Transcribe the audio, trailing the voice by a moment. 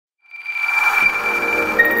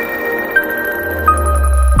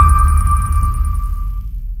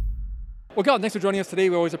Well, Gowton, thanks for joining us today.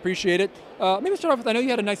 We always appreciate it. Maybe start off with, I know you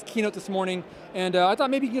had a nice keynote this morning, and I thought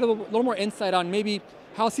maybe you could get a little more insight on maybe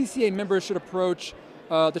how CCA members should approach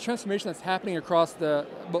the transformation that's happening across the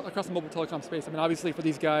mobile telecom space. I mean, obviously for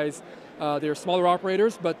these guys, they're smaller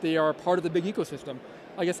operators, but they are part of the big ecosystem.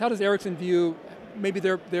 I guess, how does Ericsson view maybe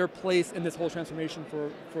their place in this whole transformation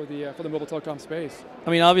for the mobile telecom space? I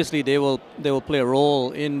mean, obviously they will play a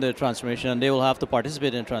role in the transformation, and they will have to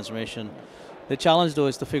participate in transformation. The challenge, though,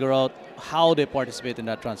 is to figure out how they participate in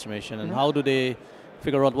that transformation, and how do they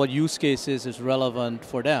figure out what use cases is relevant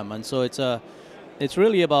for them. And so it's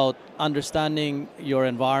really about understanding your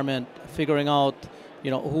environment, figuring out,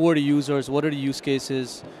 who are the users, what are the use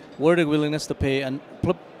cases, what are the willingness to pay,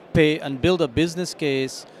 and build a business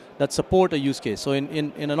case that support a use case. So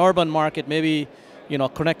in an urban market, maybe a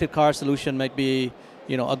connected car solution might be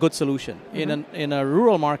a good solution. In a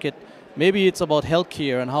rural market, maybe it's about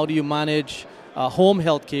healthcare and how do you manage home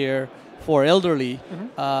healthcare for elderly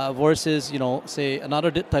versus say another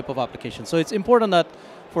type of application. So it's important that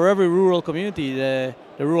for every rural community, the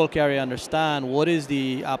rural carrier understand what is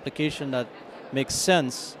the application that makes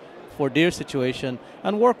sense for their situation,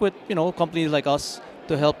 and work with companies like us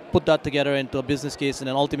to help put that together into a business case and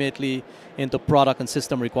then ultimately into product and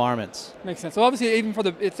system requirements. Makes sense. So obviously, even for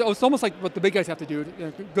it's almost like what the big guys have to do,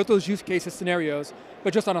 go through those use cases scenarios,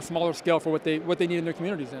 but just on a smaller scale for what they need in their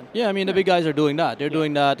communities. Then. Yeah, I mean the big guys are doing that. They're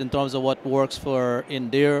doing that in terms of what works in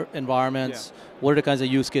their environments. What are the kinds of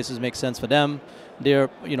use cases make sense for them? They're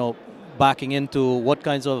backing into what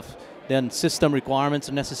kinds of then system requirements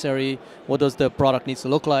are necessary. What does the product needs to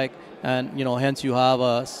look like? And hence you have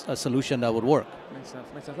a solution that would work. Makes sense,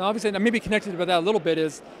 makes sense. Now obviously, maybe connected with that a little bit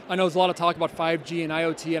is, I know there's a lot of talk about 5G and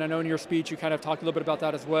IoT, and I know in your speech you kind of talked a little bit about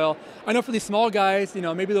that as well. I know for these small guys,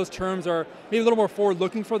 maybe those terms are maybe a little more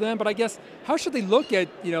forward-looking for them, but I guess, how should they look at,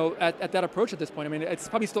 at that approach at this point? I mean, it's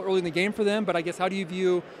probably still early in the game for them, but I guess how do you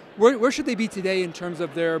view, where should they be today in terms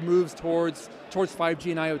of their moves towards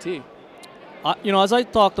 5G and IoT? As I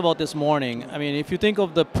talked about this morning, I mean, if you think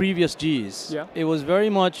of the previous Gs, it was very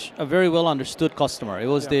much a very well understood customer. It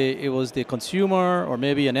was the consumer or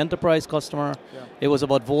maybe an enterprise customer. It was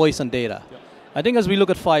about voice and data. I think as we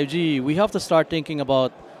look at 5G, we have to start thinking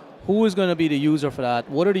about who is going to be the user for that,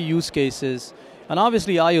 what are the use cases, and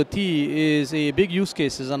obviously IoT is a big use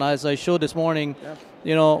cases, and as I showed this morning,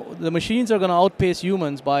 the machines are going to outpace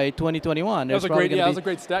humans by 2021. That was a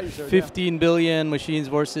great stat you showed. 15 billion machines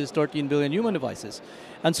versus 13 billion human devices.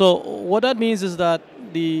 And so what that means is that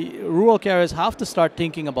the rural carriers have to start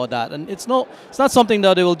thinking about that. And it's not something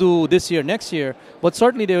that they will do this year, next year, but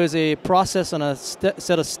certainly there is a process and a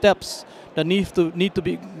set of steps that need to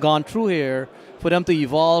be gone through here for them to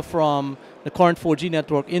evolve from the current 4G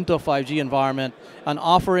network into a 5G environment and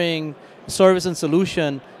offering service and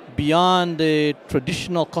solution beyond the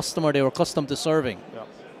traditional customer they were accustomed to serving.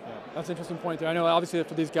 That's an interesting point there. I know obviously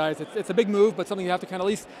for these guys it's a big move, but something you have to kind of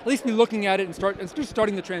at least be looking at it and just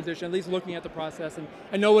starting the transition, at least looking at the process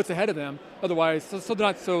and know what's ahead of them. Otherwise, so they're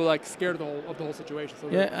not so scared of the whole situation. So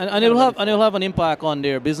and it'll have an impact on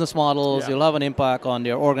their business models. It'll have an impact on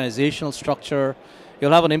their organizational structure.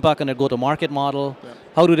 It'll have an impact on their go-to-market model.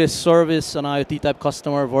 How do they service an IoT type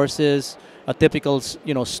customer versus a typical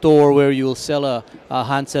store where you'll sell a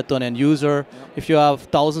handset to an end user? If you have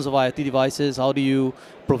thousands of IoT devices, how do you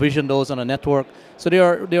provision those on a network? So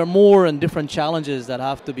there are more and different challenges that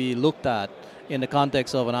have to be looked at in the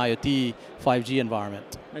context of an IoT 5G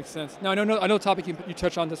environment. Makes sense. Now I know a topic you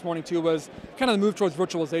touched on this morning too was kind of the move towards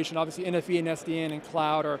virtualization. Obviously NFV and SDN and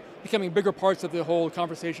cloud are becoming bigger parts of the whole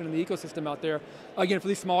conversation and the ecosystem out there. Again, for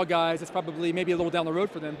these small guys, it's probably maybe a little down the road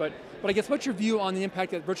for them, but I guess what's your view on the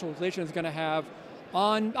impact that virtualization is going to have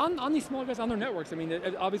on these small guys, on their networks? I mean,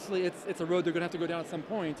 obviously it's a road they're going to have to go down at some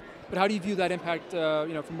point, but how do you view that impact,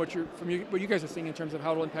 from what you guys are seeing in terms of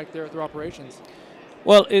how it'll impact their operations?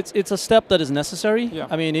 Well, it's a step that is necessary.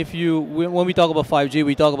 I mean, when we talk about 5G,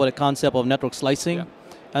 we talk about the concept of network slicing.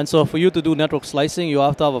 And so for you to do network slicing, you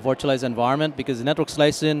have to have a virtualized environment, because network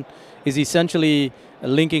slicing is essentially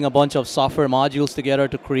linking a bunch of software modules together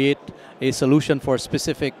to create a solution for a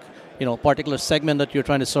specific, particular segment that you're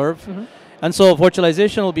trying to serve. And so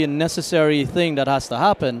virtualization will be a necessary thing that has to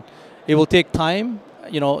happen. It will take time.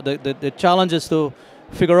 The challenge is to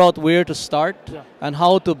figure out where to start and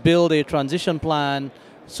how to build a transition plan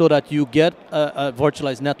so that you get a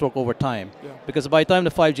virtualized network over time. Because by the time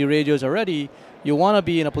the 5G radios are ready, you want to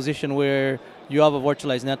be in a position where you have a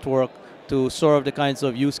virtualized network to serve the kinds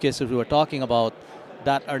of use cases we were talking about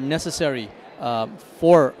that are necessary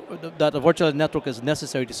that a virtualized network is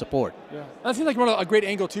necessary to support. Yeah, that seems like a great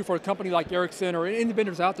angle too for a company like Ericsson or any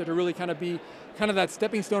vendors out there to really kind of be that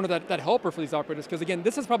stepping stone or that helper for these operators. Because again,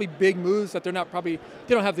 this is probably big moves that they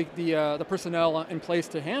don't have the personnel in place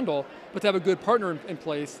to handle, but to have a good partner in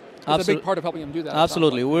place is a big part of helping them do that.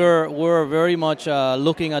 Absolutely, we're very much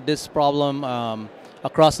looking at this problem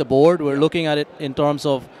across the board. We're looking at it in terms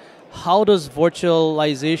of how does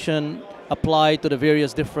virtualization apply to the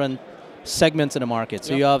various different segments in the market.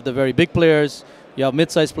 So you have the very big players, you have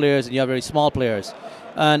mid-sized players, and you have very small players.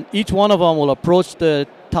 And each one of them will approach the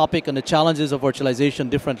topic and the challenges of virtualization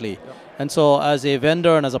differently. And so as a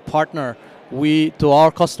vendor and as a partner, to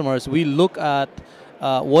our customers, we look at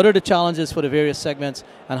what are the challenges for the various segments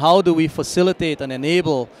and how do we facilitate and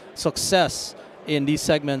enable success in these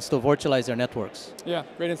segments to virtualize their networks. Yeah,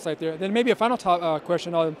 great insight there. Then maybe a final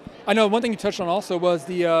question. I know one thing you touched on also was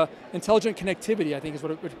the intelligent connectivity, I think is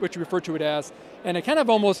what you refer to it as. And it kind of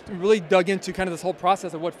almost really dug into kind of this whole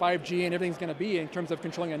process of what 5G and everything's going to be in terms of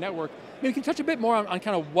controlling a network. Maybe you can touch a bit more on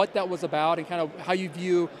kind of what that was about and kind of how you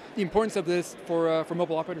view the importance of this for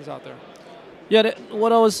mobile operators out there. Yeah,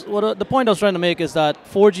 the point I was trying to make is that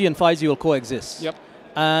 4G and 5G will coexist. Yep.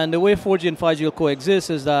 And the way 4G and 5G will coexist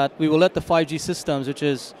is that we will let the 5G systems, which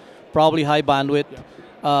is probably high bandwidth,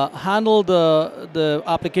 handle the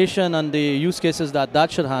application and the use cases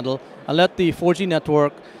that should handle, and let the 4G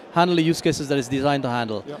network handle the use cases that it's designed to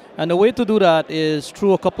handle. Yep. And the way to do that is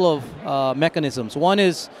through a couple of mechanisms. One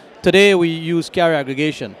is, today we use carrier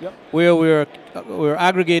aggregation, where we're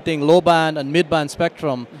aggregating low band and mid band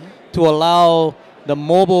spectrum to allow the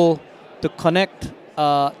mobile to connect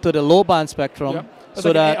to the low band spectrum.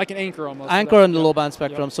 So that like an anchor almost. Anchor in the low band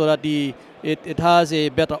spectrum, so that it has a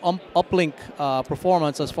better uplink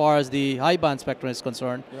performance as far as the high band spectrum is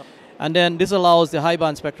concerned. And then this allows the high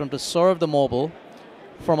band spectrum to serve the mobile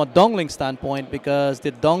from a downlink standpoint, because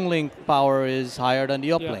the downlink power is higher than the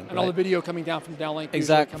uplink. And all the video coming down from downlink.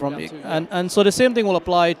 Exactly. And so the same thing will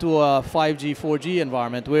apply to a 5G, 4G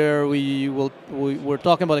environment, where we're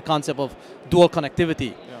talking about the concept of dual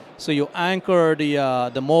connectivity. So you anchor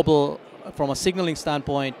the mobile from a signaling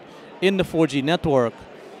standpoint in the 4G network,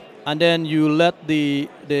 and then you let the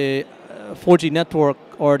 4G network,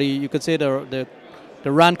 or you could say the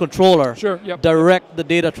RAN controller, direct the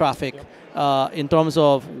data traffic in terms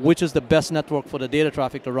of which is the best network for the data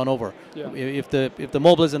traffic to run over. If the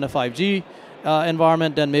mobile is in a 5G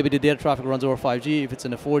environment, then maybe the data traffic runs over 5G. If it's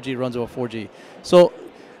in a 4G, it runs over 4G. So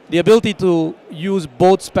the ability to use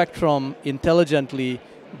both spectrum intelligently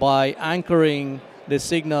by anchoring the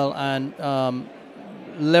signal and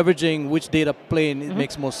leveraging which data plane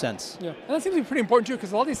makes most sense. And that seems to be pretty important too,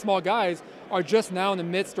 because a lot of these small guys are just now in the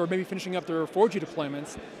midst or maybe finishing up their 4G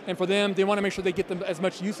deployments, and for them, they want to make sure they get them as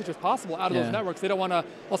much usage as possible out of those networks. They don't want to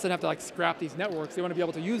also have to like scrap these networks. They want to be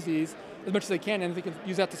able to use these as much as they can, and if they can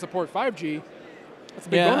use that to support 5G, that's a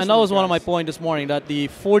big bonus. And that was one of my points this morning, that the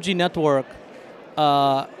 4G network,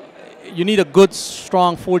 you need a good,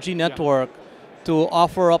 strong 4G network to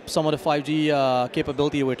offer up some of the 5G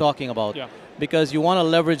capability we're talking about, because you want to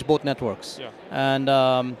leverage both networks.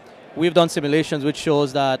 And we've done simulations which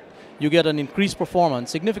shows that you get an increased performance,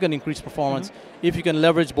 significant increased performance, if you can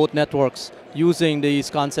leverage both networks using these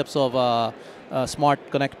concepts of smart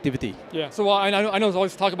connectivity. So I know there's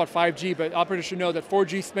always talk about 5G, but operators should know that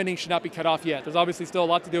 4G spending should not be cut off yet. There's obviously still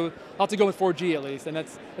a lot to go with 4G at least, and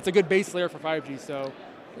that's a good base layer for 5G. So.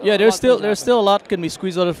 There's still a lot can be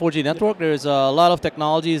squeezed out of 4G network. There's a lot of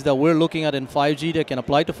technologies that we're looking at in 5G that can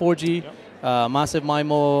apply to 4G. Massive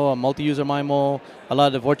MIMO, multi-user MIMO, a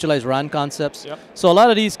lot of the virtualized RAN concepts. So a lot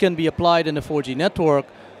of these can be applied in the 4G network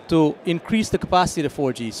to increase the capacity of the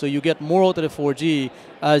 4G. So you get more out of the 4G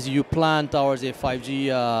as you plan towards a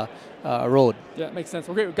 5G road. Makes sense.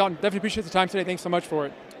 Well, great. Gowton, definitely appreciate the time today. Thanks so much for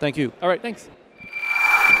it. Thank you. All right, thanks.